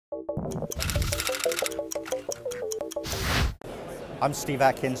I'm Steve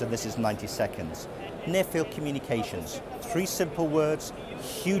Atkins and this is 90 Seconds. Near-field communications, 3 simple words,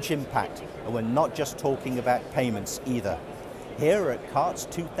 huge impact, and we're not just talking about payments either. Here at CARTES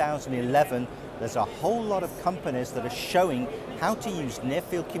 2011, there's a whole lot of companies that are showing how to use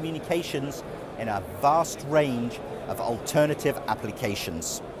near-field communications in a vast range of alternative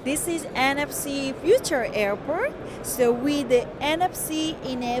applications. This is NFC Future Airport. So with the NFC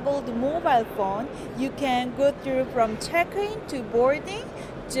enabled mobile phone, you can go through from check-in to boarding,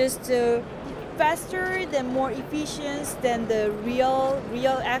 just faster and more efficient than the real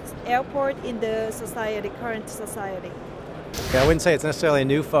airport in the current society. Yeah, I wouldn't say it's necessarily a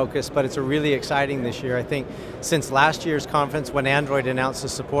new focus, but it's a really exciting this year. I think since last year's conference when Android announced the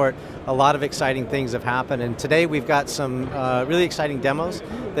support, a lot of exciting things have happened. And today we've got some really exciting demos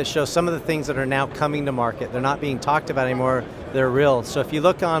that show some of the things that are now coming to market. They're not being talked about anymore, they're real. So if you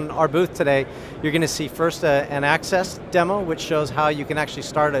look on our booth today, you're going to see first an access demo, which shows how you can actually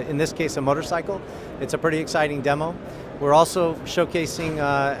start, in this case, a motorcycle. It's a pretty exciting demo. We're also showcasing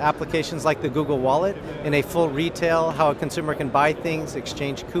applications like the Google Wallet in a full retail, how a consumer can buy things,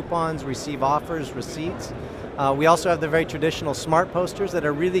 exchange coupons, receive offers, receipts. We also have the very traditional smart posters that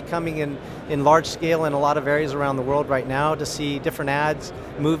are really coming in large scale in a lot of areas around the world right now to see different ads,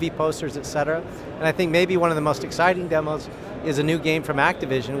 movie posters, etc. And I think maybe one of the most exciting demos is a new game from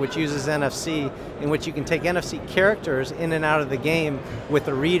Activision which uses NFC, in which you can take NFC characters in and out of the game with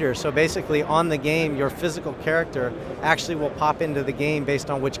a reader. So basically on the game, your physical character actually will pop into the game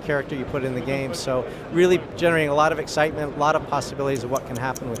based on which character you put in the game. So really generating a lot of excitement, a lot of possibilities of what can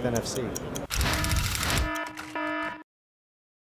happen with NFC.